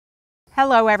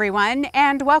Hello everyone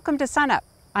and welcome to SUNUP.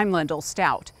 I'm Lyndall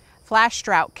Stout. Flash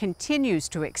drought continues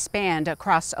to expand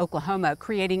across Oklahoma,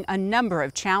 creating a number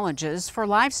of challenges for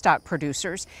livestock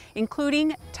producers,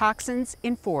 including toxins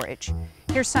in forage.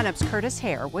 Here's SUNUP's Curtis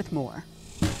Hare with more.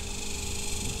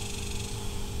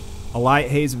 A light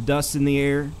haze of dust in the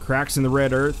air, cracks in the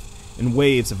red earth, and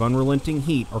waves of unrelenting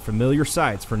heat are familiar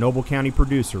sights for Noble County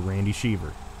producer Randy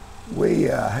Sheaver. We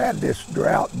had this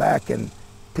drought back in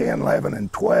 10, 11,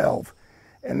 and 12,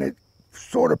 and it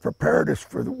sort of prepared us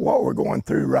for what we're going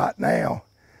through right now.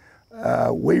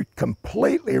 We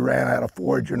completely ran out of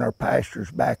forage in our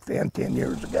pastures back then 10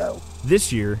 years ago.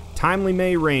 This year, timely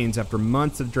May rains after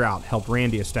months of drought helped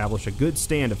Randy establish a good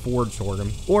stand of forage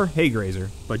sorghum, or hay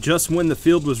grazer. But just when the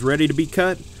field was ready to be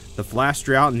cut, the flash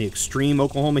drought and the extreme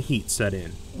Oklahoma heat set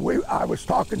in. I was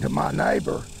talking to my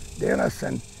neighbor, Dennis,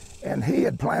 and he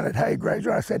had planted hay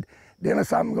grazer. I said,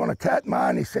 Dennis, I'm going to cut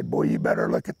mine. He said, boy, you better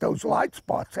look at those light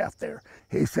spots out there.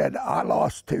 He said, I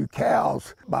lost 2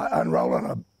 cows by unrolling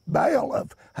a bale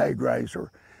of hay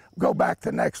grazer. Go back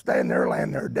the next day and they're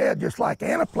laying there dead, just like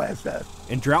anaplasm does.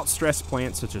 In drought-stressed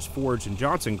plants such as forage and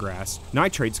Johnson grass,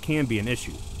 nitrates can be an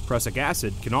issue. Prussic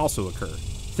acid can also occur.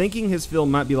 Thinking his field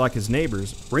might be like his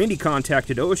neighbor's, Randy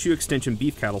contacted OSU Extension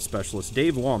beef cattle specialist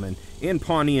Dave Lalman and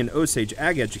Pawnee and Osage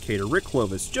ag educator Rick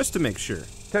Clovis just to make sure.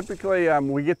 Typically,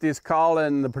 we get this call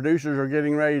and the producers are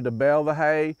getting ready to bale the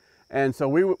hay, and so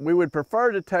we would prefer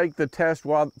to take the test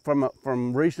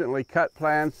from recently cut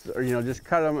plants, or just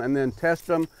cut them and then test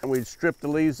them. And we'd strip the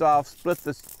leaves off, split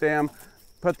the stem,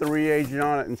 put the reagent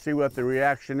on it, and see what the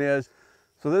reaction is.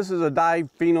 So this is a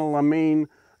diphenylamine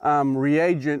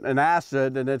reagent, an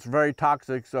acid, and it's very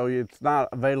toxic, so it's not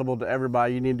available to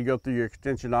everybody. You need to go through your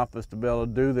extension office to be able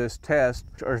to do this test.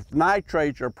 Or if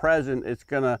nitrates are present, it's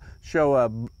going to show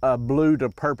a blue to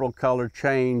purple color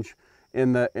change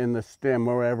in the stem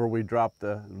wherever we drop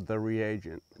the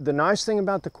reagent. The nice thing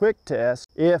about the quick test,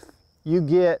 if you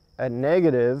get a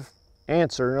negative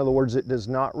answer, in other words, it does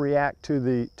not react to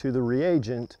the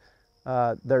reagent,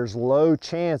 there's low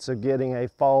chance of getting a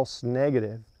false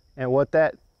negative. And what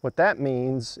that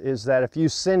means is that if you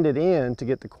send it in to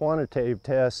get the quantitative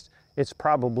test, it's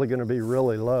probably going to be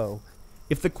really low.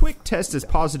 If the quick test is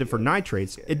positive for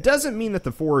nitrates, it doesn't mean that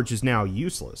the forage is now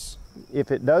useless. If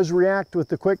it does react with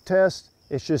the quick test,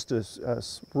 it's just a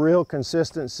real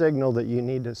consistent signal that you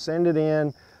need to send it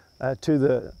in to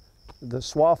the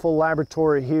Swaffle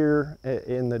laboratory here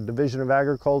in the Division of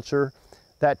Agriculture.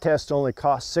 That test only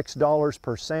costs $6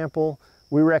 per sample.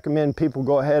 We recommend people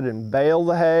go ahead and bale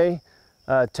the hay.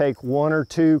 Take 1 or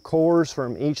 2 cores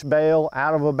from each bale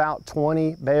out of about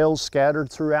 20 bales scattered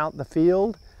throughout the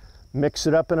field. Mix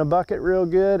it up in a bucket real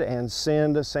good and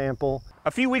send a sample.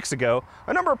 A few weeks ago,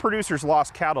 a number of producers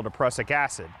lost cattle to prussic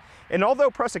acid. And although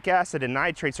prussic acid and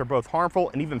nitrates are both harmful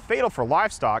and even fatal for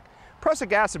livestock,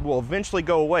 prussic acid will eventually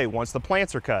go away once the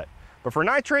plants are cut. But for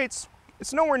nitrates,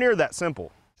 it's nowhere near that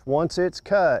simple. Once it's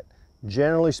cut,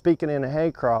 generally speaking in a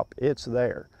hay crop, it's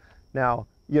there. Now,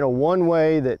 one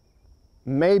way that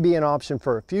may be an option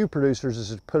for a few producers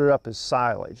is to put it up as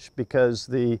silage, because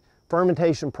the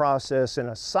fermentation process in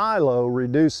a silo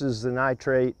reduces the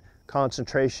nitrate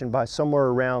concentration by somewhere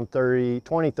around 20,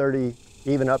 30,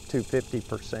 even up to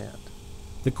 50%.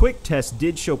 The quick test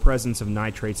did show presence of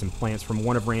nitrates in plants from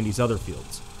one of Randy's other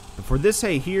fields. But for this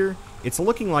hay here, it's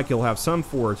looking like he'll have some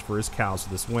forage for his cows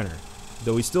this winter,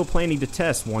 though he's still planning to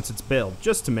test once it's baled,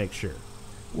 just to make sure.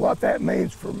 What that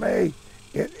means for me,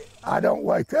 I don't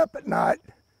wake up at night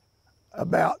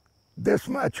about this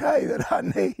much hay that I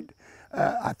need.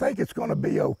 I think it's going to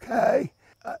be okay.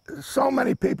 So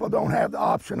many people don't have the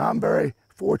option. I'm very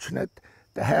fortunate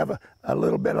to have a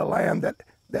little bit of land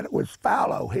that it was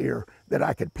fallow here, that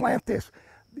I could plant this.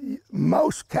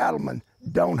 Most cattlemen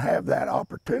don't have that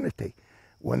opportunity.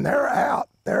 When they're out,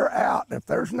 they're out. And if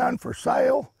there's none for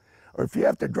sale, or if you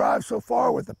have to drive so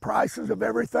far with the prices of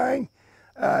everything,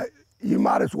 you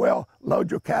might as well load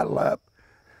your cattle up.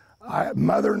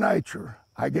 Mother Nature,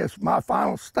 I guess my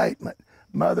final statement,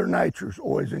 Mother Nature's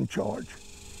always in charge.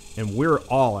 And we're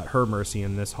all at her mercy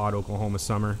in this hot Oklahoma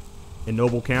summer. In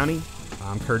Noble County,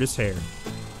 I'm Curtis Hare.